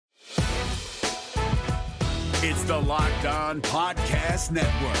It's the Locked On Podcast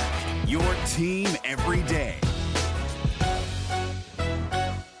Network, your team every day.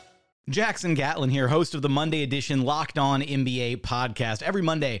 Jackson Gatlin here, host of the Monday edition Locked On NBA podcast. Every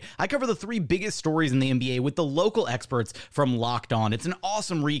Monday, I cover the three biggest stories in the NBA with the local experts from Locked On. It's an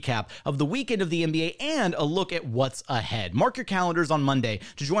awesome recap of the weekend of the NBA and a look at what's ahead. Mark your calendars on Monday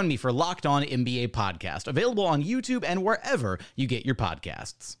to join me for Locked On NBA podcast, available on YouTube and wherever you get your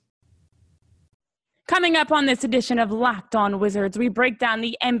podcasts. Coming up on this edition of Locked On Wizards, we break down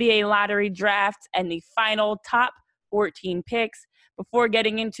the NBA lottery draft and the final top 14 picks before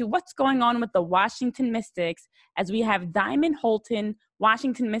getting into what's going on with the Washington Mystics, as we have Diamond Holton,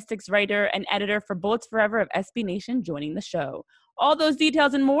 Washington Mystics writer and editor for Bullets Forever of SB Nation, joining the show. All those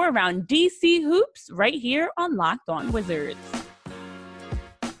details and more around DC hoops right here on Locked On Wizards.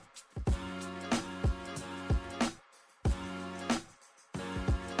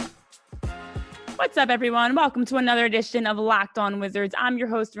 What's up, everyone? Welcome to another edition of Locked On Wizards. I'm your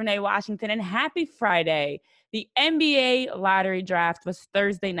host, Renee Washington, and happy Friday. The NBA lottery draft was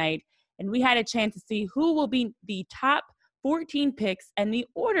Thursday night, and we had a chance to see who will be the top 14 picks and the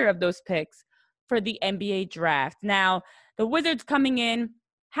order of those picks for the NBA draft. Now, the Wizards coming in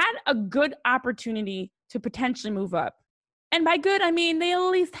had a good opportunity to potentially move up. And by good, I mean they at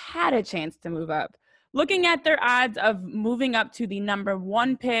least had a chance to move up. Looking at their odds of moving up to the number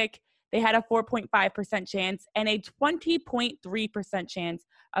one pick, they had a 4.5% chance and a 20.3% chance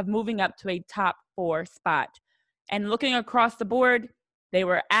of moving up to a top 4 spot. And looking across the board, they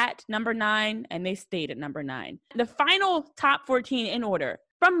were at number 9 and they stayed at number 9. The final top 14 in order,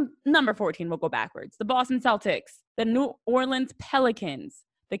 from number 14, we'll go backwards. The Boston Celtics, the New Orleans Pelicans,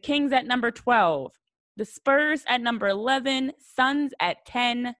 the Kings at number 12, the Spurs at number 11, Suns at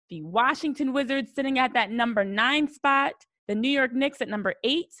 10, the Washington Wizards sitting at that number 9 spot, the New York Knicks at number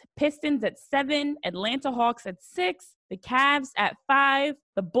 8, Pistons at 7, Atlanta Hawks at 6, the Cavs at 5,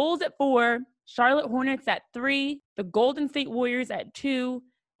 the Bulls at 4, Charlotte Hornets at 3, the Golden State Warriors at 2,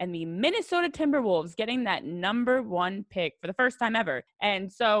 and the Minnesota Timberwolves getting that number 1 pick for the first time ever.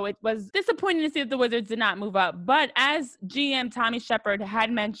 And so it was disappointing to see that the Wizards did not move up. But as GM Tommy Shepard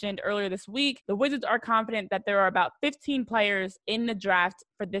had mentioned earlier this week, the Wizards are confident that there are about 15 players in the draft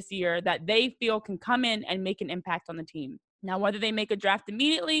for this year that they feel can come in and make an impact on the team. Now, whether they make a draft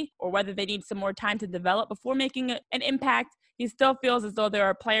immediately or whether they need some more time to develop before making an impact, he still feels as though there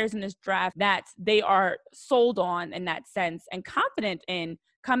are players in this draft that they are sold on in that sense and confident in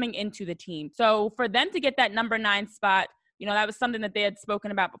coming into the team. So for them to get that number 9 spot, you know, that was something that they had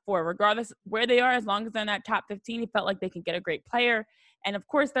spoken about before. Regardless where they are, as long as they're in that top 15, he felt like they can get a great player. And of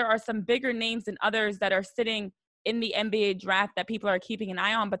course, there are some bigger names than others that are sitting in the NBA draft that people are keeping an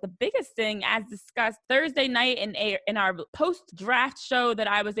eye on. But the biggest thing, as discussed Thursday night in our post-draft show that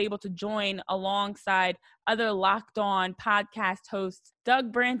I was able to join alongside other Locked On podcast hosts,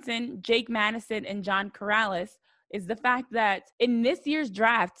 Doug Branson, Jake Madison, and John Corrales, is the fact that in this year's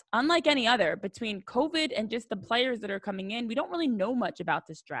draft, unlike any other, between COVID and just the players that are coming in, we don't really know much about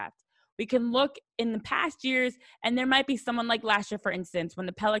this draft. We can look in the past years, and there might be someone like last year, for instance, when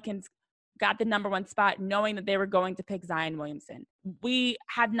the Pelicans got the number 1 spot knowing that they were going to pick Zion Williamson. We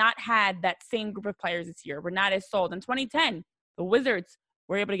have not had that same group of players this year. We're not as sold. In 2010, the Wizards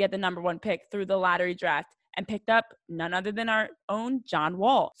were able to get the number 1 pick through the lottery draft and picked up none other than our own John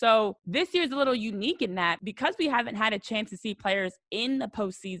Wall. So this year's a little unique in that because we haven't had a chance to see players in the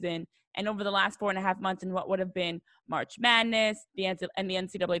postseason and over the last 4.5 months in what would have been March Madness, and the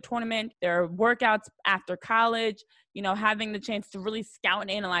NCAA tournament, there are workouts after college, you know, having the chance to really scout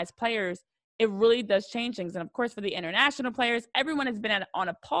and analyze players, it really does change things. And of course, for the international players, everyone has been on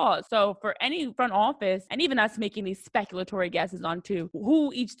a pause. So for any front office, and even us making these speculatory guesses on to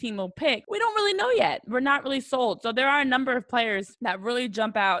who each team will pick, we don't really know yet. We're not really sold. So there are a number of players that really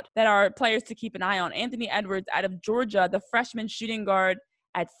jump out that are players to keep an eye on. Anthony Edwards out of Georgia, the freshman shooting guard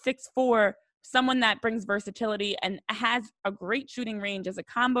at 6'4", someone that brings versatility and has a great shooting range as a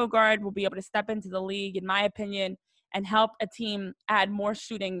combo guard, will be able to step into the league, in my opinion, and help a team add more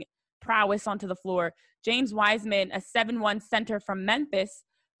shooting prowess onto the floor. James Wiseman, a 7'1" center from Memphis,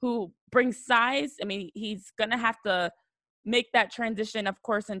 who brings size. I mean, he's going to have to make that transition, of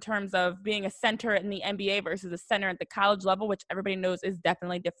course, in terms of being a center in the NBA versus a center at the college level, which everybody knows is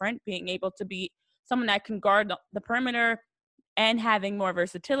definitely different, being able to be someone that can guard the perimeter and having more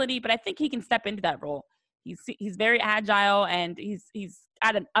versatility. But I think he can step into that role. He's very agile, and he's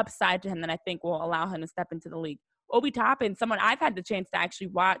got an upside to him that I think will allow him to step into the league. Obi Toppin, someone I've had the chance to actually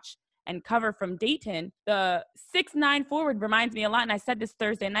watch and cover from Dayton. The 6'9" forward reminds me a lot, and I said this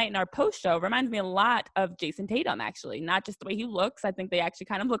Thursday night in our post show, reminds me a lot of Jason Tatum, actually. Not just the way he looks. I think they actually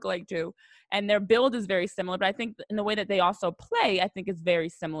kind of look alike too. And their build is very similar, but I think in the way that they also play, I think is very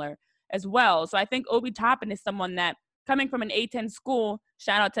similar as well. So I think Obi Toppin is someone that, coming from an A10 school,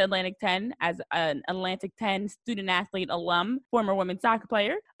 shout out to Atlantic 10 as an Atlantic 10 student athlete alum, former women's soccer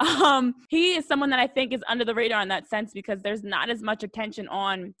player. He is someone that I think is under the radar in that sense because there's not as much attention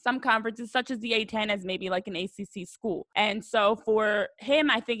on some conferences such as the A10 as maybe like an ACC school. And so for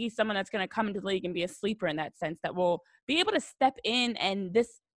him, I think he's someone that's going to come into the league and be a sleeper in that sense, that will be able to step in, and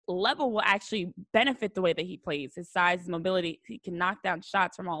this level will actually benefit the way that he plays. His size, his mobility, he can knock down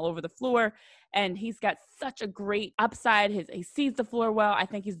shots from all over the floor, and he's got such a great upside. He sees the floor well. I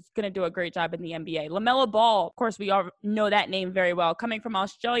think he's going to do a great job in the NBA. LaMelo Ball, of course, we all know that name very well. Coming from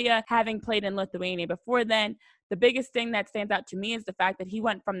Australia, having played in Lithuania before then, the biggest thing that stands out to me is the fact that he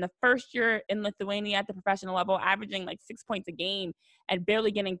went from the first year in Lithuania at the professional level, averaging like 6 points a game and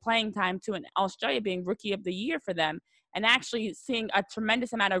barely getting playing time, to an Australia being rookie of the year for them, and actually seeing a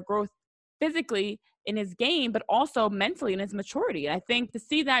tremendous amount of growth physically in his game, but also mentally in his maturity. And I think to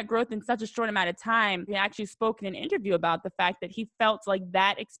see that growth in such a short amount of time, he actually spoke in an interview about the fact that he felt like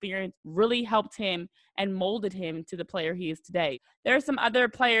that experience really helped him and molded him to the player he is today. There are some other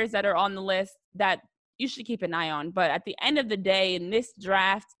players that are on the list that you should keep an eye on, but at the end of the day, in this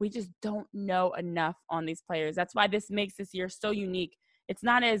draft, we just don't know enough on these players. That's why this makes this year so unique. It's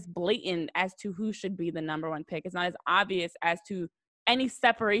not as blatant as to who should be the number one pick. It's not as obvious as to any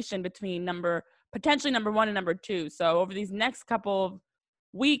separation between potentially number one and number two. So over these next couple of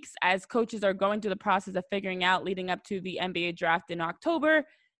weeks, as coaches are going through the process of figuring out leading up to the NBA draft in October,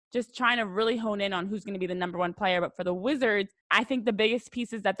 just trying to really hone in on who's going to be the number one player. But for the Wizards, I think the biggest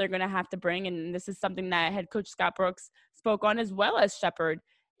pieces that they're going to have to bring, and this is something that head coach Scott Brooks spoke on as well as Shepherd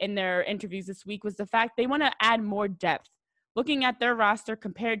in their interviews this week, was the fact they want to add more depth. Looking at their roster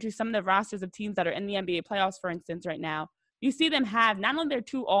compared to some of the rosters of teams that are in the NBA playoffs, for instance, right now, you see them have not only their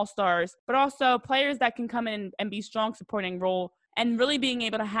two all-stars, but also players that can come in and be strong supporting role, and really being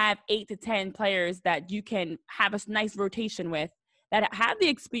able to have 8 to 10 players that you can have a nice rotation with, that have the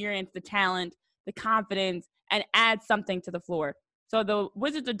experience, the talent, the confidence, and add something to the floor. So the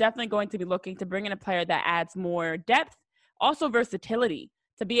Wizards are definitely going to be looking to bring in a player that adds more depth, also versatility,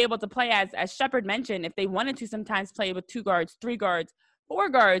 to be able to play, as Shepherd mentioned, if they wanted to sometimes play with 2 guards, 3 guards, 4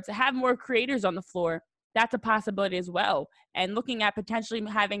 guards, have more creators on the floor. That's a possibility as well. And looking at potentially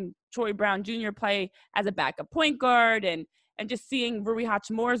having Troy Brown Jr. play as a backup point guard, and just seeing Rui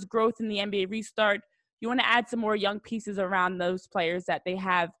Hachimura's growth in the NBA restart, you want to add some more young pieces around those players that they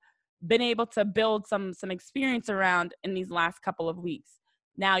have been able to build some experience around in these last couple of weeks.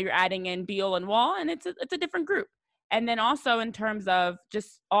 Now you're adding in Beal and Wall, and it's a different group. And then also in terms of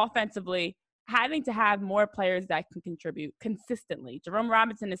just offensively, having to have more players that can contribute consistently. Jerome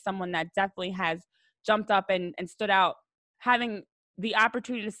Robinson is someone that definitely has jumped up and stood out, having the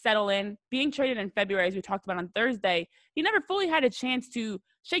opportunity to settle in, being traded in February, as we talked about on Thursday. He never fully had a chance to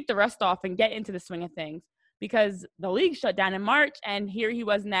shake the rust off and get into the swing of things because the league shut down in March, and here he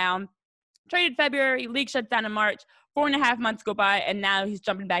was now, traded February, league shut down in March, 4.5 months go by, and now he's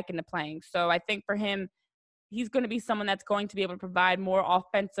jumping back into playing. So I think for him, he's going to be someone that's going to be able to provide more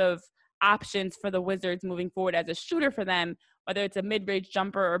offensive options for the Wizards moving forward as a shooter for them, whether it's a mid-range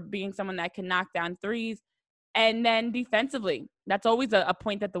jumper or being someone that can knock down threes. And then defensively, that's always a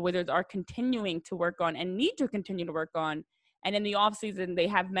point that the Wizards are continuing to work on and need to continue to work on. And in the offseason, they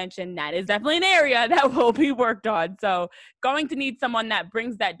have mentioned that is definitely an area that will be worked on. So going to need someone that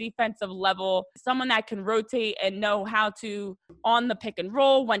brings that defensive level, someone that can rotate and know how to, on the pick and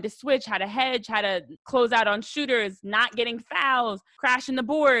roll, when to switch, how to hedge, how to close out on shooters, not getting fouls, crashing the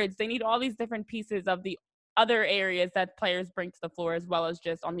boards. They need all these different pieces of the other areas that players bring to the floor, as well as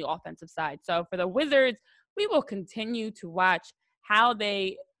just on the offensive side. So for the Wizards, we will continue to watch how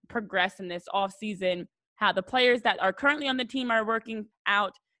they progress in this offseason, how the players that are currently on the team are working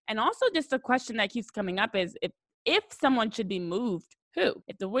out. And also just a question that keeps coming up is if someone should be moved, who?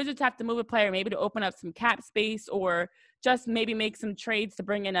 If the Wizards have to move a player, maybe to open up some cap space or just maybe make some trades to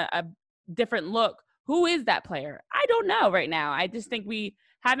bring in a different look, who is that player? I don't know right now. I just think we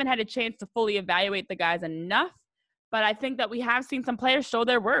haven't had a chance to fully evaluate the guys enough. But I think that we have seen some players show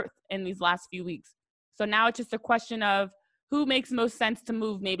their worth in these last few weeks. So now it's just a question of who makes most sense to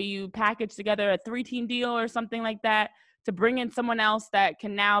move. Maybe you package together a 3-team deal or something like that to bring in someone else that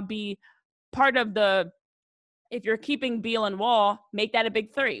can now be part of if you're keeping Beal and Wall, make that a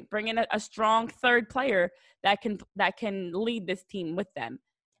big 3. Bring in a strong third player that can lead this team with them.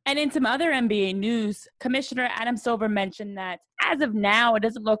 And in some other NBA news, Commissioner Adam Silver mentioned that as of now, it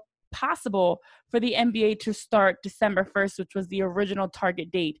doesn't look possible for the NBA to start December 1st, which was the original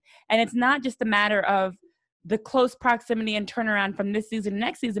target date. And it's not just a matter of the close proximity and turnaround from this season to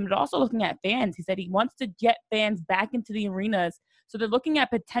next season, but also looking at fans. He said he wants to get fans back into the arenas. So they're looking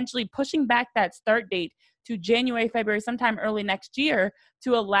at potentially pushing back that start date to January, February, sometime early next year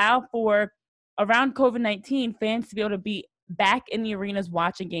to allow for, around COVID-19, fans to be able to be back in the arenas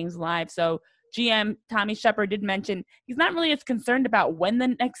watching games live. So GM Tommy Shepard did mention he's not really as concerned about when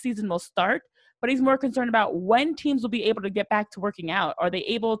the next season will start, but he's more concerned about when teams will be able to get back to working out. Are they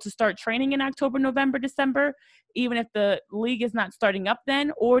able to start training in October, November, December, even if the league is not starting up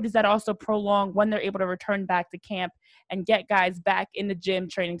then? Or does that also prolong when they're able to return back to camp and get guys back in the gym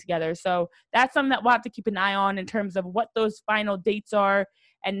training together? So that's something that we'll have to keep an eye on in terms of what those final dates are.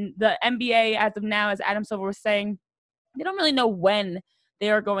 And the NBA, as of now, as Adam Silver was saying, they don't really know when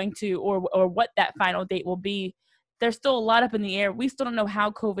they are going to or what that final date will be. There's still a lot up in the air. We still don't know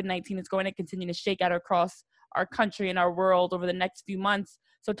how COVID-19 is going to continue to shake out across our country and our world over the next few months.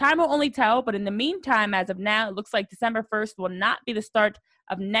 So time will only tell. But in the meantime, as of now, it looks like December 1st will not be the start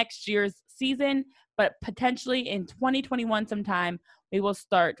of next year's season, but potentially in 2021 sometime, we will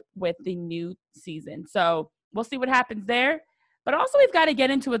start with the new season. So we'll see what happens there. But also we've got to get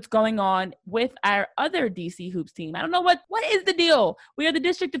into what's going on with our other DC Hoops team. I don't know what is the deal. We are the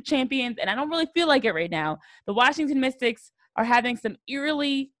District of Champions, and I don't really feel like it right now. The Washington Mystics are having some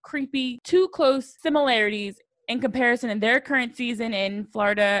eerily creepy, too close similarities in comparison in their current season in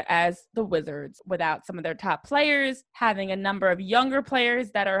Florida as the Wizards, without some of their top players, having a number of younger players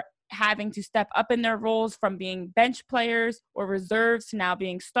that are having to step up in their roles from being bench players or reserves to now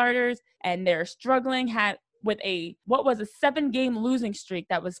being starters, and they're struggling with what was a 7-game losing streak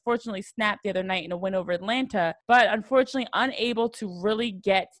that was fortunately snapped the other night in a win over Atlanta, but unfortunately unable to really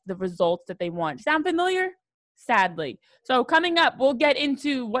get the results that they want. Sound familiar? Sadly. So coming up, we'll get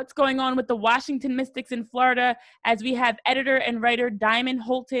into what's going on with the Washington Mystics in Florida as we have editor and writer Diamond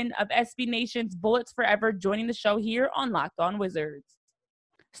Holton of SB Nation's Bullets Forever joining the show here on Locked On Wizards.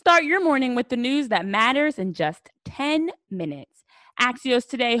 Start your morning with the news that matters in just 10 minutes. Axios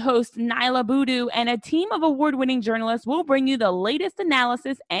Today host Nyla Boodoo and a team of award-winning journalists will bring you the latest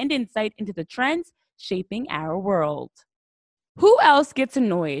analysis and insight into the trends shaping our world. Who else gets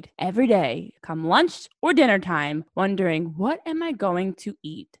annoyed every day, come lunch or dinner time, wondering, what am I going to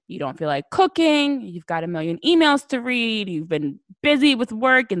eat? You don't feel like cooking, you've got a million emails to read, you've been busy with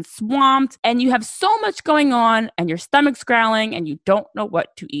work and swamped, and you have so much going on, and your stomach's growling, and you don't know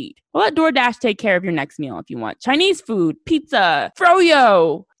what to eat. Well, let DoorDash take care of your next meal if you want. Chinese food, pizza,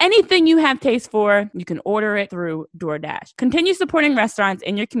 froyo, anything you have taste for, you can order it through DoorDash. Continue supporting restaurants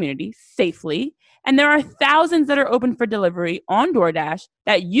in your community safely. And there are thousands that are open for delivery on DoorDash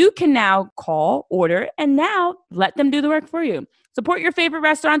that you can now call, order, and now let them do the work for you. Support your favorite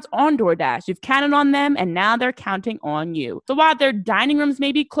restaurants on DoorDash. You've counted on them, and now they're counting on you. So while their dining rooms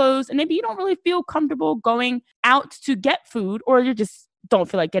may be closed, and maybe you don't really feel comfortable going out to get food, or you just don't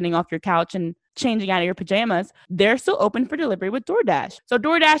feel like getting off your couch and changing out of your pajamas, they're still open for delivery with DoorDash. So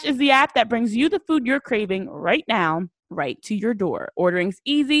DoorDash is the app that brings you the food you're craving right now, right to your door. Ordering's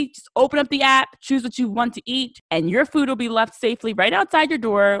easy. Just open up the app, choose what you want to eat, and your food will be left safely right outside your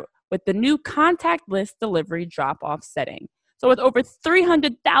door with the new contactless delivery drop-off setting. So with over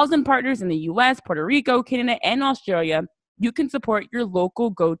 300,000 partners in the US, Puerto Rico, Canada, and Australia, you can support your local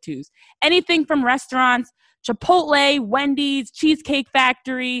go-tos. Anything from restaurants, Chipotle, Wendy's, Cheesecake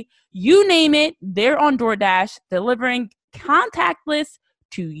Factory, you name it, they're on DoorDash, delivering contactless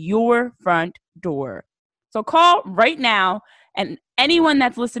to your front door. So call right now, and anyone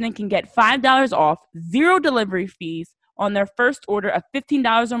that's listening can get $5 off, 0 delivery fees on their first order of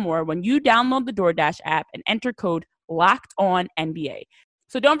 $15 or more when you download the DoorDash app and enter code LOCKEDONNBA.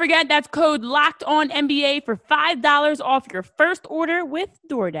 So don't forget, that's code LOCKEDONNBA for $5 off your first order with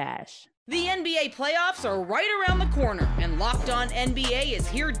DoorDash. The NBA playoffs are right around the corner, and Locked On NBA is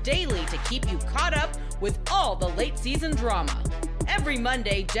here daily to keep you caught up with all the late season drama. Every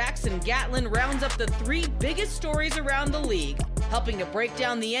Monday, Jackson Gatlin rounds up the 3 biggest stories around the league, helping to break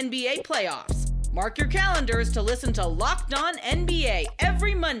down the NBA playoffs. Mark your calendars to listen to Locked On NBA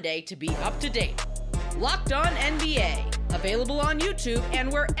every Monday to be up to date. Locked On NBA, available on YouTube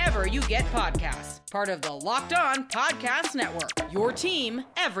and wherever you get podcasts. Part of the Locked On Podcast Network, your team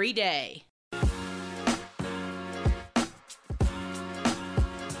every day.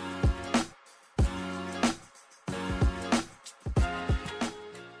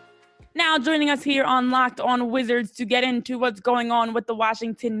 Now joining us here on Locked On Wizards to get into what's going on with the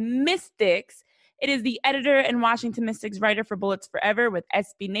Washington Mystics, it is the editor and Washington Mystics writer for Bullets Forever with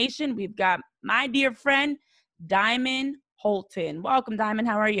SB Nation. We've got my dear friend, Diamond Holton. Welcome, Diamond.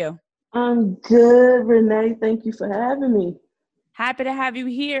 How are you? I'm good, Renee. Thank you for having me. Happy to have you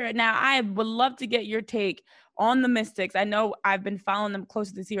here. Now, I would love to get your take on the Mystics. I know I've been following them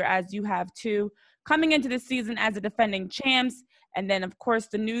close this year, as you have too. Coming into this season as a defending champs, and then, of course,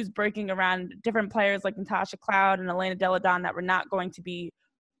 the news breaking around different players like Natasha Cloud and Elena Deladon that were not going to be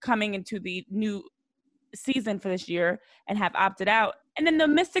coming into the new season for this year and have opted out. And then the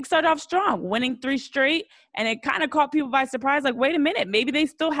Mystics started off strong, winning 3 straight, and it kind of caught people by surprise. Like, wait a minute, maybe they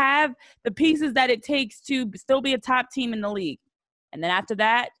still have the pieces that it takes to still be a top team in the league. And then after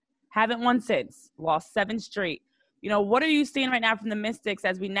that, haven't won since, lost 7 straight. What are you seeing right now from the Mystics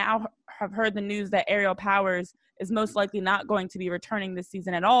as we now have heard the news that Aerial Powers is most likely not going to be returning this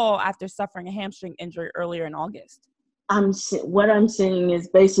season at all after suffering a hamstring injury earlier in August? What I'm saying is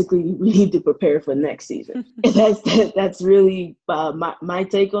basically we need to prepare for next season. That's really my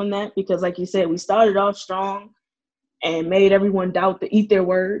take on that, because like you said, we started off strong and made everyone doubt to eat their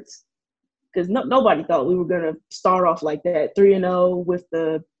words, because nobody thought we were going to start off like that, 3-0 with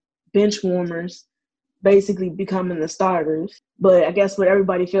the bench warmers basically becoming the starters. But I guess what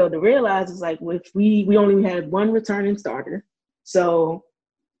everybody failed to realize is, like, if we only had one returning starter. So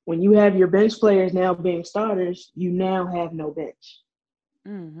when you have your bench players now being starters, you now have no bench.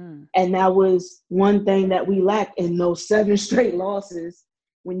 Mm-hmm. And that was one thing that we lacked in those 7 straight losses.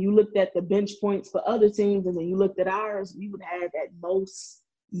 When you looked at the bench points for other teams and then you looked at ours, we would have at most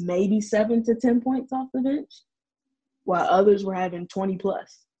maybe 7 to 10 points off the bench, while others were having 20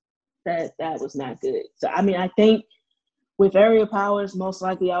 plus. That was not good. So, I think with Aerial Powers most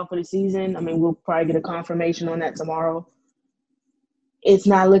likely out for the season, we'll probably get a confirmation on that tomorrow. It's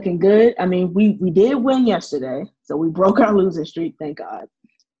not looking good. We did win yesterday, so we broke our losing streak, thank God.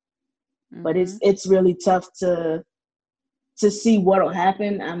 Mm-hmm. But it's really tough to see what'll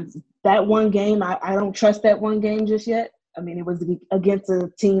happen. That one game, I don't trust that one game just yet. It was against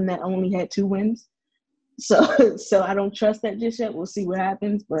a team that only had 2 wins. So I don't trust that just yet. We'll see what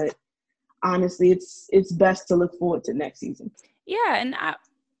happens. But honestly, it's best to look forward to next season. Yeah, and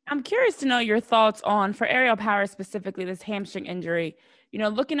I'm curious to know your thoughts on, for Aerial Power specifically, this hamstring injury.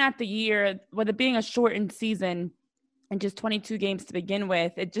 Looking at the year, with it being a shortened season and just 22 games to begin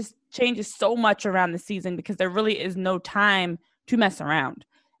with, it just changes so much around the season because there really is no time to mess around.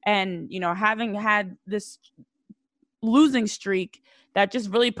 And, having had this losing streak that just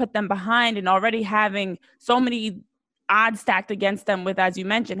really put them behind, and already having so many odds stacked against them with, as you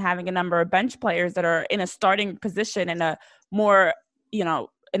mentioned, having a number of bench players that are in a starting position and a more, in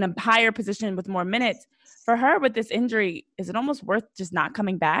a higher position with more minutes. For her with this injury, is it almost worth just not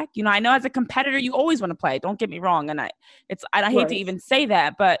coming back? I know as a competitor, you always want to play. Don't get me wrong. And I hate to even say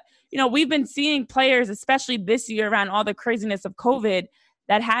that, but, we've been seeing players, especially this year around all the craziness of COVID,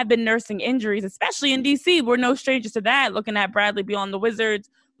 that have been nursing injuries, especially in DC. We're no strangers to that. Looking at Bradley Beal on the Wizards,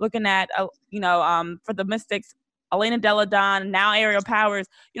 looking at, for the Mystics, Elena Deladon, now Aerial Powers.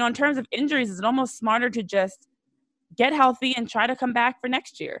 In terms of injuries, is it almost smarter to just get healthy and try to come back for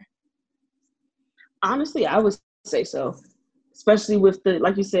next year? Honestly, I would say so, especially with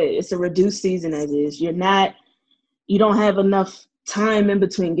like you said, it's a reduced season as is. You don't have enough time in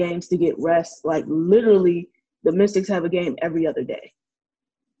between games to get rest. Like, literally, the Mystics have a game every other day.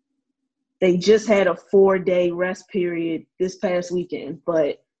 They just had a 4-day rest period this past weekend,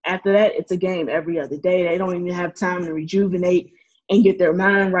 but after that, it's a game every other day. They don't even have time to rejuvenate and get their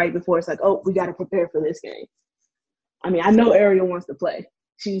mind right before it's like, oh, we got to prepare for this game. I know Ariel wants to play.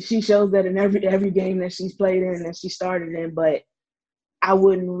 She shows that in every game that she's played in and she started in, but I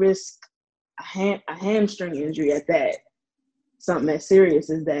wouldn't risk a hamstring injury at that, something as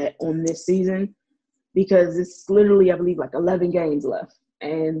serious as that on this season, because it's literally, I believe, like 11 games left.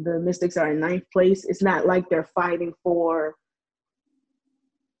 And the Mystics are in 9th place. It's not like they're fighting to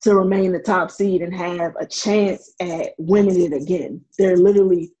remain the top seed and have a chance at winning it again. They're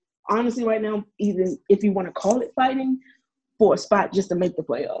literally, honestly, right now, even if you want to call it fighting, for a spot just to make the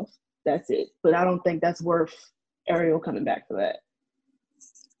playoffs. That's it. But I don't think that's worth Ariel coming back for that.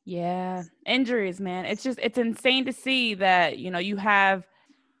 Yeah. Injuries, man. It's insane to see that, you have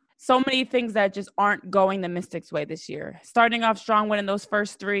so many things that just aren't going the Mystics' way this year. Starting off strong, winning those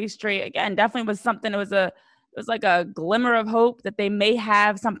first 3 straight, again, definitely was something. It was like a glimmer of hope that they may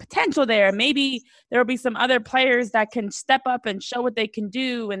have some potential there. Maybe there will be some other players that can step up and show what they can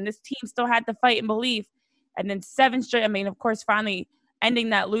do. And this team still had the fight and belief. And then 7 straight, of course, finally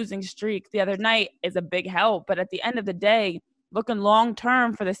ending that losing streak the other night is a big help. But at the end of the day, looking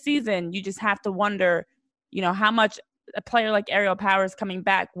long-term for the season, you just have to wonder, how much a player like Aerial Powers coming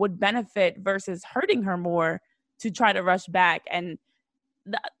back would benefit versus hurting her more to try to rush back. And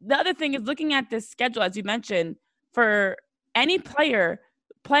the other thing is looking at this schedule, as you mentioned, for any player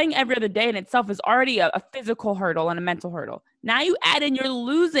playing every other day in itself is already a physical hurdle and a mental hurdle. Now you add in you're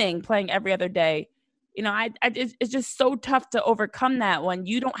losing playing every other day. You know, it's just so tough to overcome that when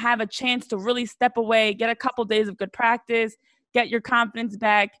you don't have a chance to really step away, get a couple days of good practice, get your confidence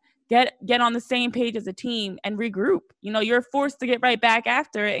back, get on the same page as a team and regroup. You know, you're forced to get right back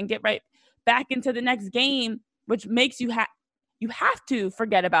after it and get right back into the next game, which makes you have to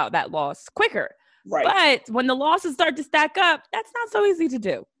forget about that loss quicker. Right. But when the losses start to stack up, that's not so easy to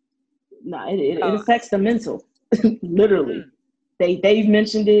do. No, it affects the mental, literally. They've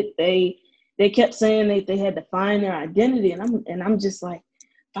mentioned it. They kept saying they had to find their identity, and I'm just like,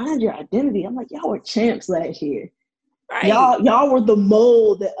 find your identity. I'm like, y'all were champs last year. Right. Y'all were the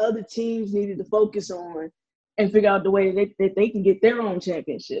mold that other teams needed to focus on and figure out the way that they can get their own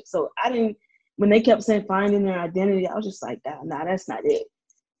championship. So when they kept saying finding their identity, I was just like, nah, that's not it.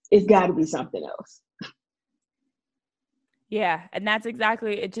 It's got to be something else. Yeah, and that's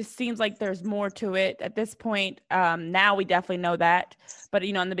exactly, it just seems like there's more to it at this point. Now we definitely know that. But,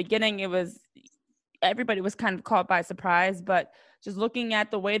 you know, in the beginning, everybody was kind of caught by surprise. But just looking at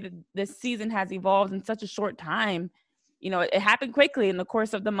the way that this season has evolved in such a short time, you know, it happened quickly in the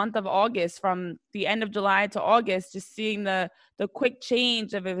course of the month of August, from the end of July to August, just seeing the quick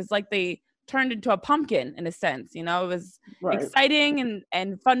change of it was like they turned into a pumpkin in a sense. You know, it was exciting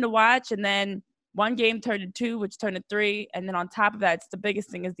and fun to watch. And then one game turned to 2, which turned to 3. And then on top of that, it's the biggest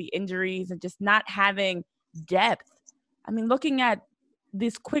thing is the injuries and just not having depth. I mean, looking at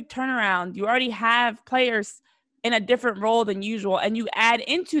this quick turnaround, you already have players in a different role than usual. And you add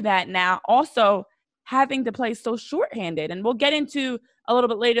into that now also having to play so shorthanded. And we'll get into a little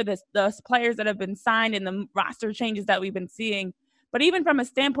bit later the players that have been signed and the roster changes that we've been seeing. But even from a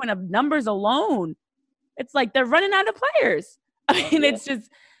standpoint of numbers alone, it's like they're running out of players. I mean, it's just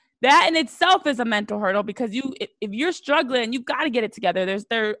that in itself is a mental hurdle because if you're struggling, you've got to get it together.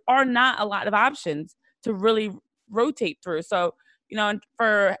 There are not a lot of options to really rotate through. So, you know, and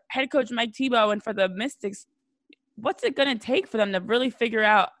for head coach Mike Tebow and for the Mystics, what's it going to take for them to really figure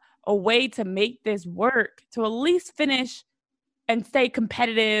out a way to make this work, to at least finish and stay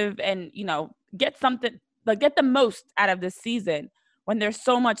competitive and, you know, get the most out of this season when there's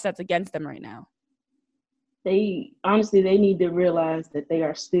so much that's against them right now? They need to realize that they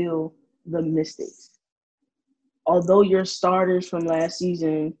are still the Mystics. Although your starters from last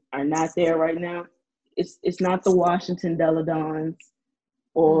season are not there right now, it's not the Washington Deladons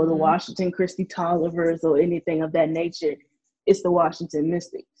or the Washington Christy Tollivers or anything of that nature. It's the Washington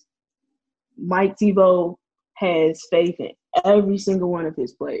Mystics. Mike Tebow has faith in every single one of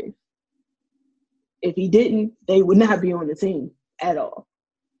his players. If he didn't, they would not be on the team at all.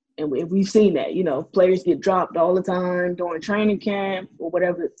 And we've seen that, you know, players get dropped all the time during training camp or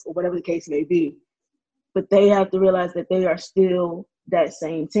whatever the case may be. But they have to realize that they are still that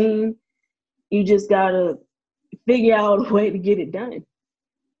same team. You just gotta figure out a way to get it done.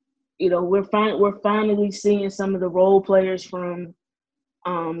 You know, we're finally seeing some of the role players from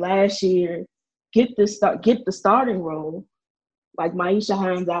last year get the starting role, like Maisha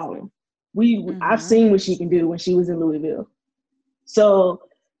Hines-Allen. I've seen what she can do when she was in Louisville. So,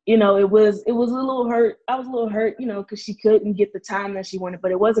 you know, it was a little hurt. I was a little hurt, you know, because she couldn't get the time that she wanted,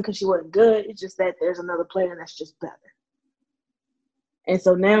 but it wasn't because she wasn't good. It's just that there's another player that's just better. And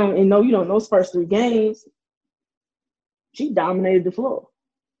so now, you know, those first 3 games, she dominated the floor.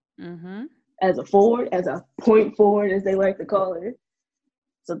 As a forward, as a point forward, as they like to call it.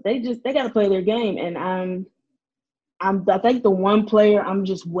 So they got to play their game. And I think the one player I'm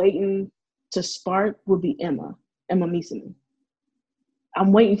just waiting to spark would be Emma Meeseman.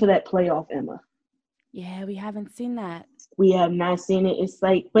 I'm waiting for that playoff Emma. Yeah, we haven't seen that. We have not seen it. It's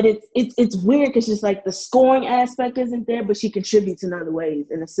like, but it's weird because just like the scoring aspect isn't there, but she contributes in other ways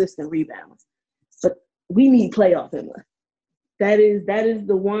and assists and rebounds. But we need playoff Emma. That is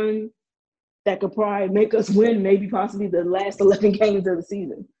the one that could probably make us win maybe possibly the last 11 games of the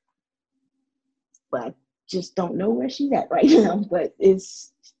season. But I just don't know where she's at right now. But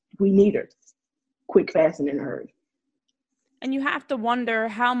we need her quick, fast, and in a hurry. And you have to wonder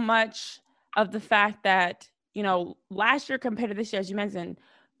how much of the fact that, you know, last year compared to this year, as you mentioned,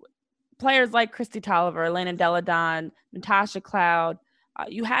 players like Christy Tolliver, Elena Deladon, Natasha Cloud,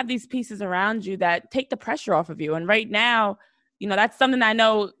 you have these pieces around you that take the pressure off of you. And right now, you know, that's something I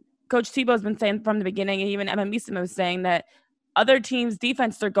know Coach Tebow's been saying from the beginning, and even Emma Meeseman was saying that other teams'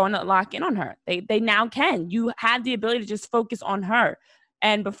 defense, are going to lock in on her. They now can. You have the ability to just focus on her.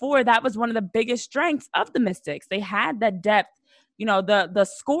 And before, that was one of the biggest strengths of the Mystics. They had that depth, you know, the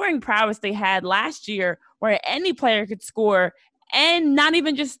scoring prowess they had last year where any player could score And not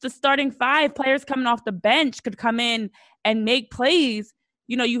even just the starting five, players coming off the bench could come in and make plays.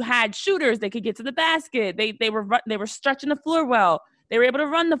 You know, you had shooters, they could get to the basket. They were stretching the floor well. They were able to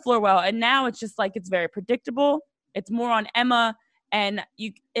run the floor well. And now it's just like it's very predictable. It's more on Emma. And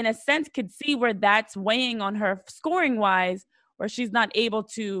you, in a sense, could see where that's weighing on her scoring wise, where she's not able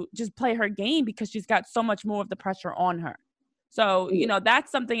to just play her game because she's got so much more of the pressure on her. So, you know, that's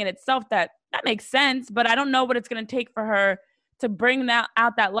something in itself that makes sense, but I don't know what it's going to take for her to bring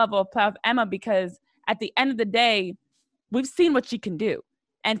out that level of playoff Emma, because at the end of the day, we've seen what she can do.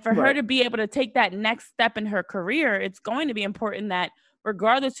 And for her to be able to take that next step in her career, it's going to be important that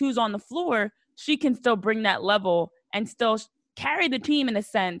regardless who's on the floor, she can still bring that level and still carry the team in a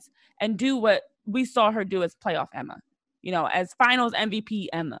sense and do what we saw her do as playoff Emma, you know, as finals MVP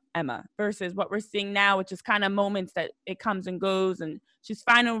Emma versus what we're seeing now, which is kind of moments that it comes and goes, and she's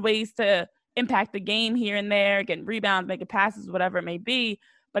finding ways to impact the game here and there, getting rebounds, making passes, whatever it may be.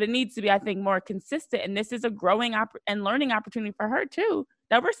 But it needs to be, I think, more consistent. And this is a growing and learning opportunity for her too,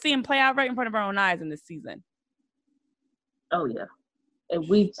 that we're seeing play out right in front of our own eyes in this season. Oh yeah, and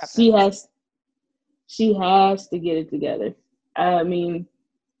she has to get it together. I mean,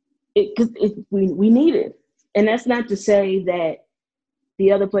 because we need it, and that's not to say that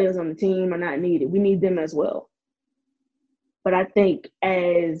the other players on the team are not needed. We need them as well. But I think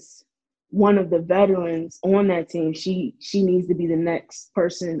as one of the veterans on that team, she needs to be the next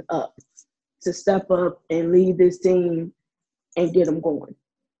person up to step up and lead this team and get them going.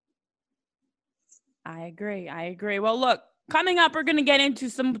 I agree. Well, look, coming up, we're going to get into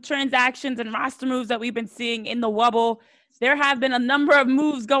some transactions and roster moves that we've been seeing in the Wubble. There have been a number of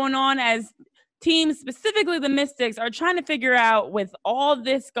moves going on as teams, specifically the Mystics, are trying to figure out, with all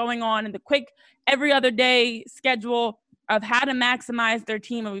this going on in the quick every other day schedule, of how to maximize their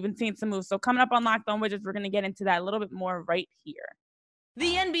team. And we've been seeing some moves. So coming up on Locked On Wizards, we're going to get into that a little bit more right here.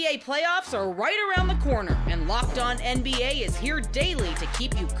 The NBA playoffs are right around the corner, and Locked On NBA is here daily to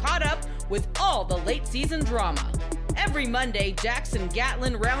keep you caught up with all the late season drama. Every Monday, Jackson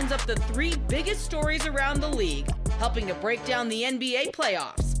Gatlin rounds up the 3 biggest stories around the league, helping to break down the NBA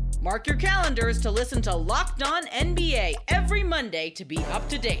playoffs. Mark your calendars to listen to Locked On NBA every Monday to be up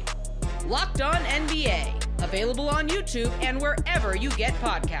to date. Locked On NBA, available on YouTube and wherever you get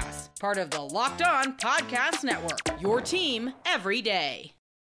podcasts. Part of the Locked On Podcast Network, your team every day.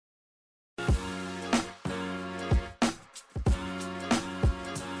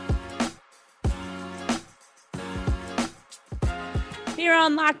 Here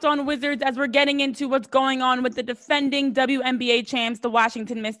on Locked On Wizards, as we're getting into what's going on with the defending WNBA champs, the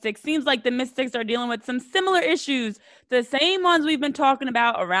Washington Mystics. Seems like the Mystics are dealing with some similar issues, the same ones we've been talking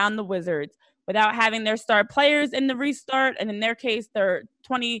about around the Wizards, without having their star players in the restart, and in their case, their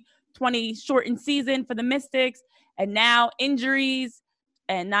 2020 shortened season for the Mystics, and now injuries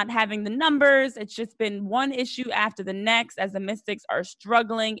and not having the numbers. It's just been one issue after the next as the Mystics are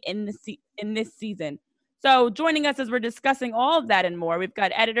struggling in this season. So joining us as we're discussing all of that and more, we've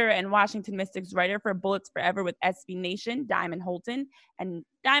got editor and Washington Mystics writer for Bullets Forever with SB Nation, Diamond Holton. And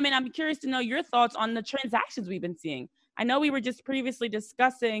Diamond, I'm curious to know your thoughts on the transactions we've been seeing. I know we were just previously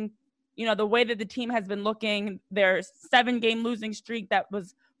discussing, you know, the way that the team has been looking, their 7-game losing streak that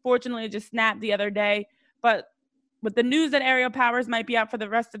was fortunately just snapped the other day. But with the news that Aerial Powers might be out for the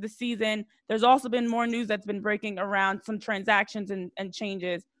rest of the season, there's also been more news that's been breaking around some transactions and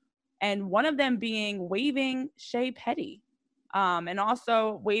changes. And one of them being waiving Shea Petty, and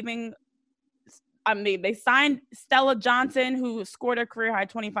also waiving, they signed Stella Johnson, who scored a career-high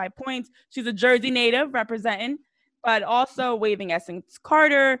 25 points. She's a Jersey native representing, but also waiving Essence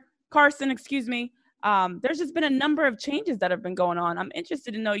Carson. There's just been a number of changes that have been going on. I'm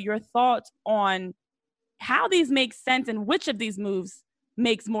interested to know your thoughts on how these make sense and which of these moves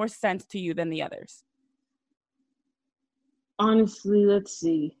makes more sense to you than the others. Honestly, let's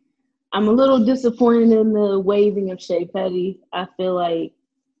see. I'm a little disappointed in the waiving of Shea Petty. I feel like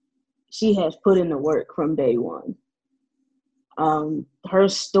she has put in the work from day one. Her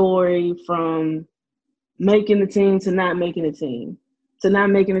story from making the team to not making the team, to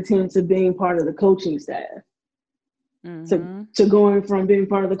not making the team to being part of the coaching staff, to going from being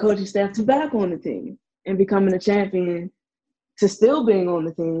part of the coaching staff to back on the team and becoming a champion, to still being on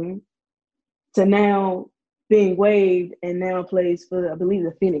the team, to now being waived and now plays for, I believe,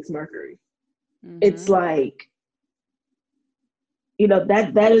 the Phoenix Mercury. It's like, you know,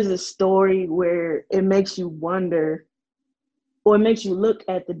 that is a story where it makes you wonder, or it makes you look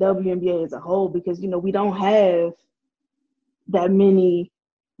at the WNBA as a whole, because, you know, we don't have that many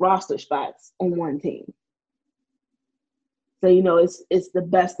roster spots on one team. So, you know, it's the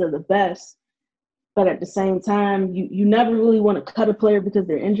best of the best. But at the same time, you never really want to cut a player because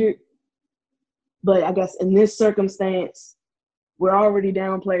they're injured. But I guess in this circumstance, we're already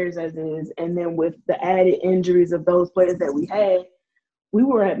down players as is. And then with the added injuries of those players that we had, we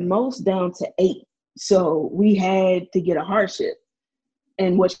were at most down to 8. So we had to get a hardship,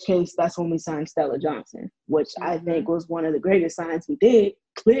 in which case that's when we signed Stella Johnson, which I think was one of the greatest signs we did,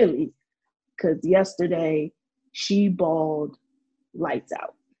 clearly, because yesterday she balled lights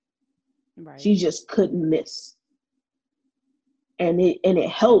out. Right. She just couldn't miss. And it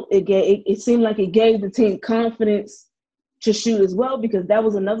helped. It seemed like it gave the team confidence to shoot as well, because that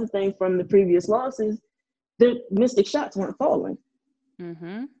was another thing from the previous losses. The Mystic shots weren't falling.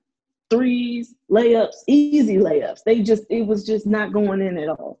 Mm-hmm. Threes, layups, easy layups. It was just not going in at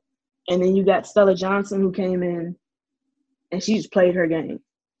all. And then you got Stella Johnson, who came in and she just played her game.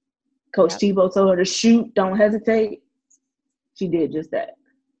 Coach Tebow told her to shoot, don't hesitate. She did just that.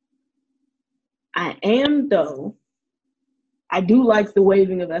 I do like the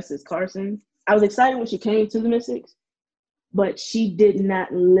waving of Essex Carson. I was excited when she came to the Mystics, but she did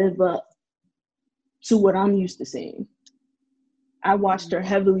not live up to what I'm used to seeing. I watched her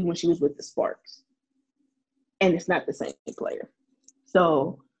heavily when she was with the Sparks, and it's not the same player.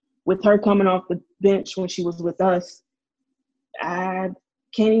 So with her coming off the bench when she was with us, I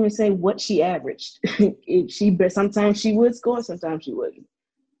can't even say what she averaged. Sometimes she would score, sometimes she wouldn't.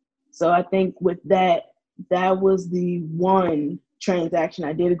 So I think with that was the one transaction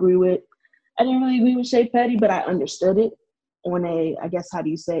I did agree with. I didn't really agree with Shea Petty, but I understood it on a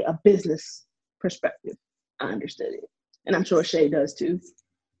business perspective. I understood it. And I'm sure Shea does too.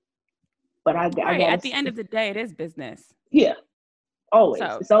 But at the end of the day, it is business. Yeah, always.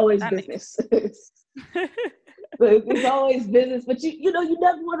 So, it's always business. It's always business. But you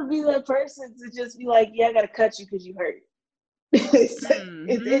never want to be that person to just be like, yeah, I got to cut you because you hurt.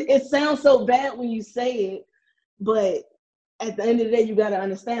 It sounds so bad when you say it, but at the end of the day, you got to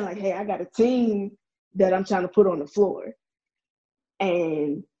understand, like, hey, I got a team that I'm trying to put on the floor,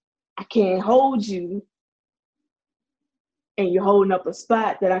 and I can't hold you, and you're holding up a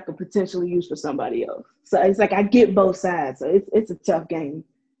spot that I could potentially use for somebody else. So it's like I get both sides. So it's a tough game.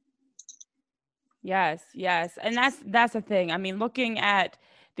 Yes, and that's the thing. I mean, looking at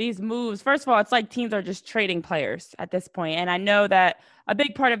these moves, first of all, it's like teams are just trading players at this point. And I know that a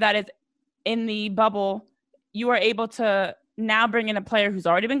big part of that is in the bubble, you are able to now bring in a player who's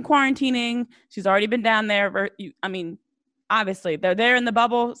already been quarantining. She's already been down there. I mean, obviously, they're there in the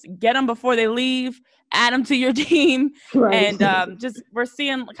bubble. Get them before they leave. Add them to your team. Right. And we're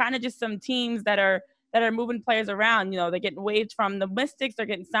seeing kind of just some teams that are moving players around. They're getting waived from the Mystics. They're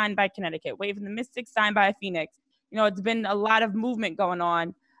getting signed by Connecticut. Waived from the Mystics, signed by Phoenix. It's been a lot of movement going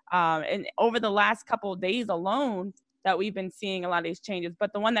on. And over the last couple of days alone that we've been seeing a lot of these changes.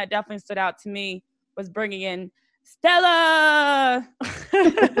 But the one that definitely stood out to me was bringing in Stella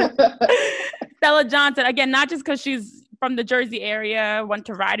Johnson. Again, not just because she's from the Jersey area, went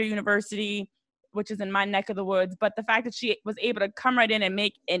to Rider University, which is in my neck of the woods, but the fact that she was able to come right in and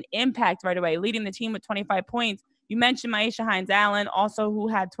make an impact right away, leading the team with 25 points. You mentioned Maisha Hines-Allen, also who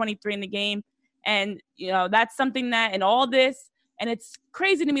had 23 in the game. And, that's something that in all this, and it's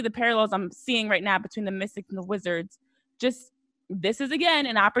crazy to me, the parallels I'm seeing right now between the Mystics and the Wizards. Just, this is, again,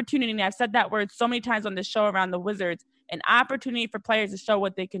 an opportunity. And I've said that word so many times on the show around the Wizards, an opportunity for players to show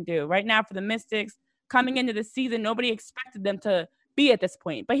what they can do. Right now for the Mystics, coming into the season, nobody expected them to be at this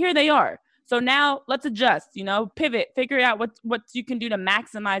point. But here they are. So now let's adjust, pivot, figure out what you can do to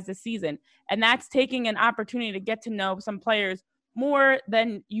maximize the season. And that's taking an opportunity to get to know some players more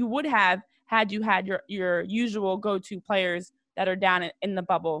than you would have had you had your usual go-to players that are down in the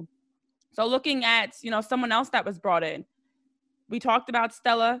bubble. So looking at, someone else that was brought in, we talked about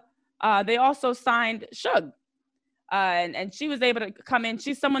Stella. They also signed Shug, and she was able to come in.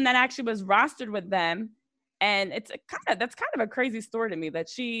 She's someone that actually was rostered with them. And that's kind of a crazy story to me that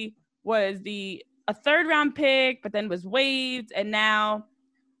she was a third round pick, but then was waived. And now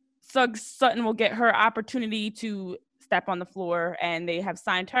Sugg Sutton will get her opportunity to step on the floor, and they have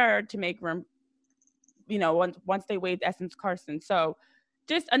signed her to make room, once they waived Essence Carson. So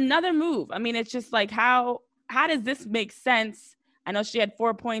just another move. I mean, it's just like, how does this make sense? I know she had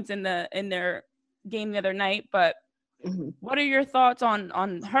 4 points in their game the other night, but what are your thoughts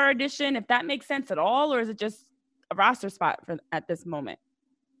on her addition, if that makes sense at all, or is it just a roster spot at this moment?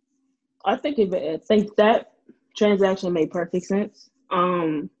 I think that transaction made perfect sense.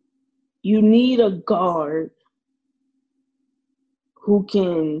 You need a guard who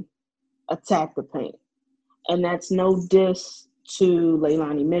can attack the paint. And that's no diss to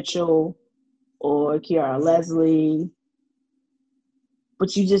Leilani Mitchell or Kiara Leslie.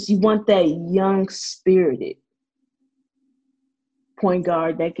 but you want that young spirited point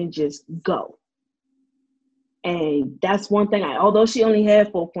guard that can just go. And that's one thing although she only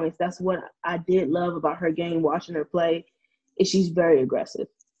had 4 points, that's what I did love about her game, watching her play, is she's very aggressive.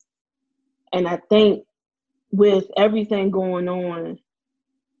 And I think with everything going on,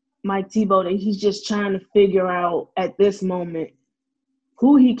 Mike Tebow, that he's just trying to figure out at this moment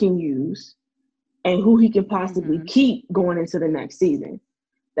who he can use and who he can possibly keep going into the next season.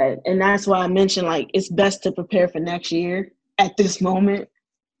 And that's why I mentioned, like, it's best to prepare for next year at this moment,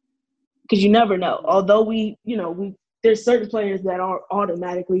 because you never know. Although there's certain players that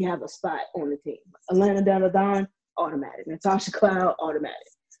automatically have a spot on the team. Atlanta Don, automatic. Natasha Cloud, automatic.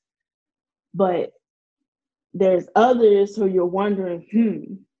 But there's others who you're wondering,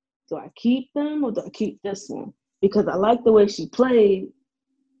 do I keep them or do I keep this one? Because I like the way she played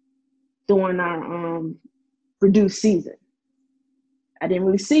during our reduced season. I didn't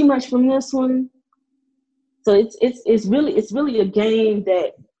really see much from this one. So it's really a game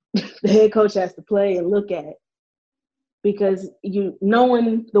that the head coach has to play and look at, because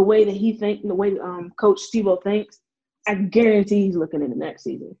knowing the way that he thinks, the way Coach Tebow thinks, I guarantee he's looking in the next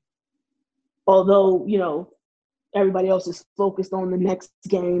season. Although, everybody else is focused on the next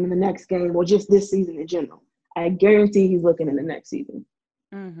game and the next game, or just this season in general, I guarantee he's looking in the next season.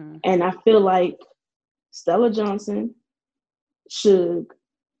 Mm-hmm. And I feel like Stella Johnson, Suge,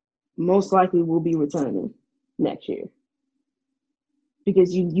 most likely will be returning next year.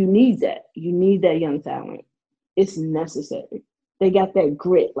 Because you need that. You need that young talent. It's necessary. They got that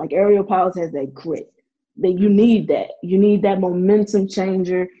grit. Like Ariel Powers has that grit. You need that. You need that momentum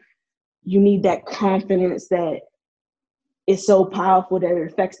changer. You need that confidence that is so powerful that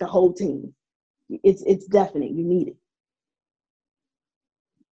it affects the whole team. It's definite. You need it.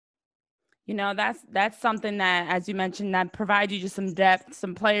 That's something that, as you mentioned, that provides you just some depth,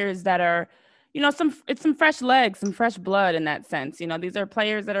 some players that are, it's some fresh legs, some fresh blood in that sense. These are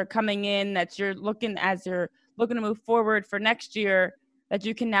players that are coming in that you're looking to move forward for next year, that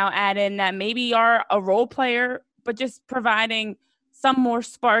you can now add in that maybe are a role player, but just providing some more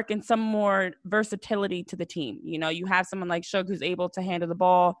spark and some more versatility to the team. You have someone like Suge who's able to handle the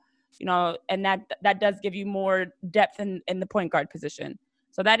ball, and that does give you more depth in the point guard position.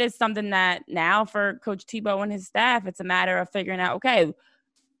 So that is something that now for Coach Tebow and his staff, it's a matter of figuring out, okay,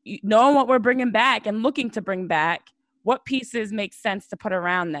 knowing what we're bringing back and looking to bring back, what pieces make sense to put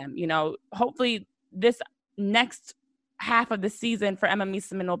around them. Hopefully this next half of the season for Emma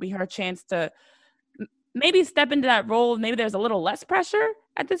Meeseman will be her chance to maybe step into that role. Maybe there's a little less pressure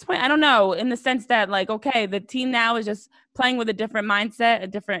at this point. I don't know, in the sense that, like, okay, the team now is just playing with a different mindset, a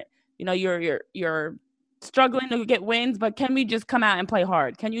different, you're struggling to get wins, but can we just come out and play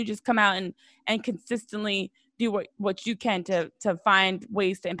hard? Can you just come out and consistently do what you can to find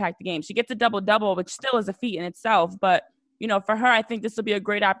ways to impact the game? She gets a double-double, which still is a feat in itself. But, for her, I think this will be a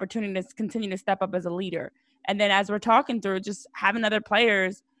great opportunity to continue to step up as a leader. And then as we're talking through, just having other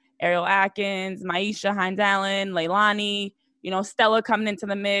players, Ariel Atkins, Maisha Hines-Allen, Leilani, Stella coming into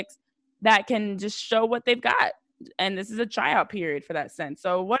the mix, that can just show what they've got. And this is a tryout period for that sense.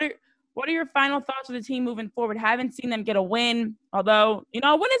 So what are your final thoughts of the team moving forward? Haven't seen them get a win, although,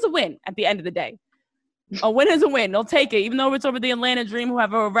 a win is a win at the end of the day. A win is a win. They'll take it. Even though it's over the Atlanta Dream, who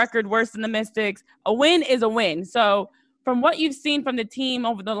have a record worse than the Mystics, a win is a win. So from what you've seen from the team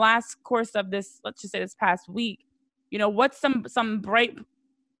over the last course of this, let's just say this past week, what's some bright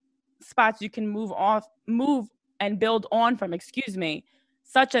spots you can move and build on from,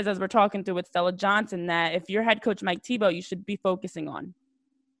 such as we're talking through with Stella Johnson, that if you're head coach Mike Tebow, you should be focusing on?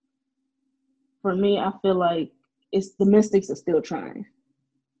 For me, I feel like the Mystics are still trying.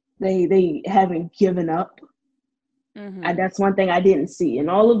 They haven't given up. Mm-hmm. And that's one thing I didn't see. And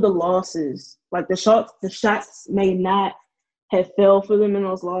all of the losses, like the shots may not have fell for them in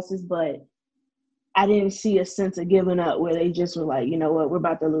those losses, but I didn't see a sense of giving up where they just were like, you know what, we're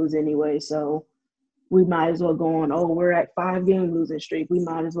about to lose anyway, so we might as well go on. Oh, we're at 5-game losing streak. We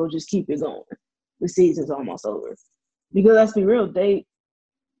might as well just keep it going. The season's almost over. Because let's be real, they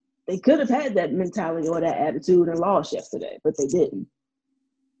could have had that mentality or that attitude and lost yesterday, but they didn't.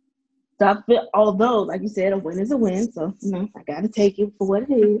 So I feel, although, like you said, a win is a win, so I got to take it for what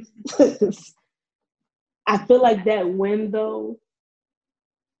it is. I feel like that win, though,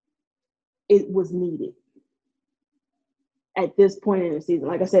 it was needed at this point in the season.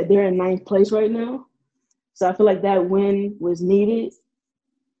 Like I said, they're in 9th place right now, so I feel like that win was needed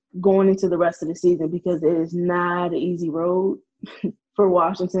going into the rest of the season, because it is not an easy road for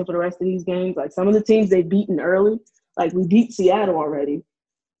Washington for the rest of these games. Like, some of the teams they've beaten early, like we beat Seattle already,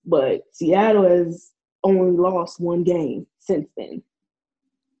 but Seattle has only lost 1 game since then.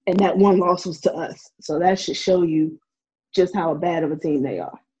 And that one loss was to us. So that should show you just how bad of a team they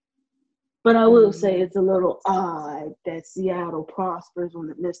are. But I will say it's a little odd that Seattle prospers when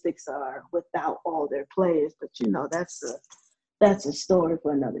the Mystics are without all their players. But, that's a story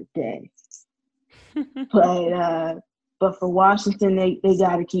for another day. But for Washington, they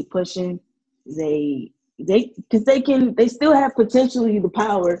got to keep pushing. They still have potentially the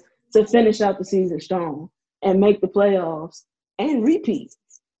power to finish out the season strong and make the playoffs and repeat.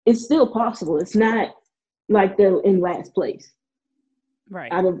 It's still possible. It's not like they're in last place.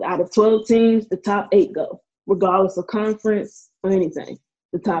 Right. Out of 12 teams, the top 8 go, regardless of conference or anything.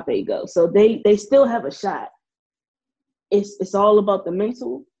 The top 8 go. So they still have a shot. It's all about the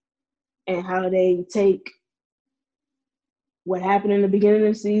mental and how they take what happened in the beginning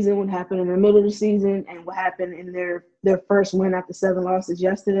of the season, what happened in the middle of the season, and what happened in their first win after 7 losses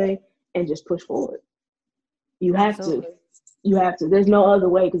yesterday, and just push forward. You have to. You have to. There's no other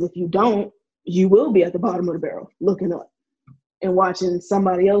way, because if you don't, you will be at the bottom of the barrel looking up and watching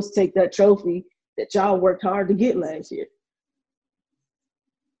somebody else take that trophy that y'all worked hard to get last year.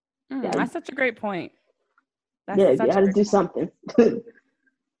 That's such a great point. You got to do something.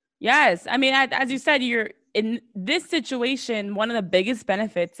 Yes. I mean, as you said, you're in this situation. One of the biggest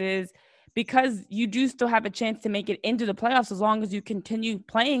benefits is because you do still have a chance to make it into the playoffs as long as you continue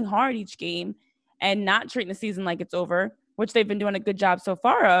playing hard each game and not treating the season like it's over, which they've been doing a good job so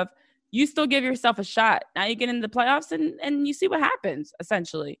far of. You still give yourself a shot. Now you get into the playoffs and you see what happens,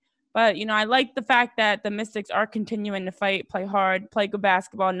 essentially. But, I like the fact that the Mystics are continuing to fight, play hard, play good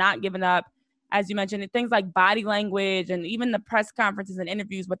basketball, not giving up. As you mentioned, things like body language and even the press conferences and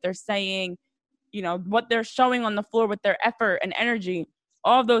interviews, what they're saying, what they're showing on the floor with their effort and energy,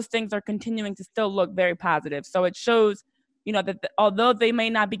 all of those things are continuing to still look very positive. So it shows, that although they may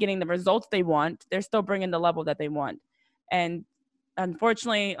not be getting the results they want, they're still bringing the level that they want. And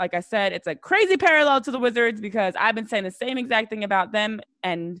unfortunately, like I said, it's a crazy parallel to the Wizards because I've been saying the same exact thing about them.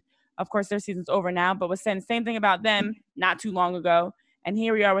 And of course, their season's over now, but was saying the same thing about them not too long ago. And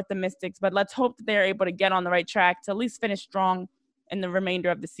here we are with the Mystics. But let's hope that they're able to get on the right track to at least finish strong in the remainder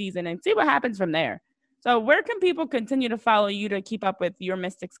of the season and see what happens from there. So where can people continue to follow you to keep up with your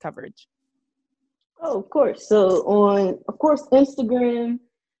Mystics coverage? Oh, of course. So on, of course, Instagram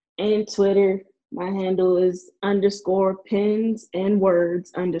and Twitter, my handle is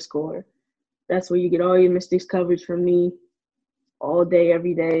 _pins_and_words_. That's where you get all your Mystics coverage from me all day,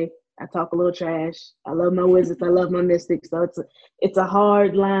 every day. I talk a little trash. I love my Wizards. I love my Mystics. So it's a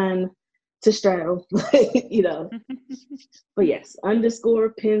hard line to straddle, But yes,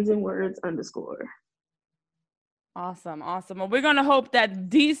 _pins&words_. Awesome. Well, we're going to hope that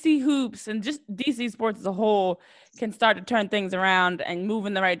DC Hoops and just DC sports as a whole can start to turn things around and move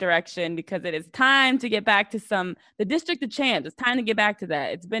in the right direction, because it is time to get back to the District of Champs. It's time to get back to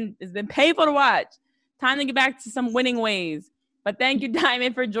that. It's been painful to watch. Time to get back to some winning ways. But thank you,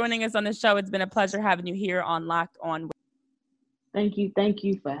 Diamond, for joining us on the show. It's been a pleasure having you here on Locked On. Thank you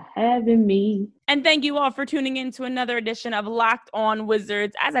for having me. And thank you all for tuning in to another edition of Locked On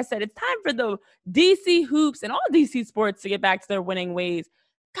Wizards. As I said, it's time for the DC Hoops and all DC sports to get back to their winning ways.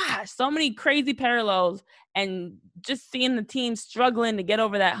 Gosh, so many crazy parallels, and just seeing the team struggling to get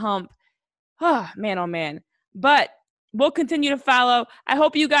over that hump. Oh, man. But we'll continue to follow. I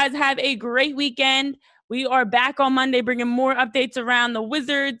hope you guys have a great weekend. We are back on Monday bringing more updates around the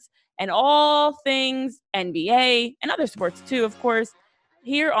Wizards and all things NBA and other sports too, of course,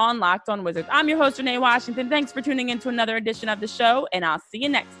 here on Locked On Wizards. I'm your host, Renee Washington. Thanks for tuning in to another edition of the show, and I'll see you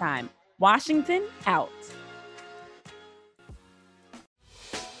next time. Washington out.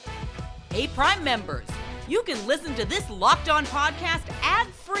 Hey, Prime members, you can listen to this Locked On podcast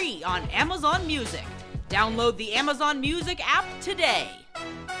ad-free on Amazon Music. Download the Amazon Music app today.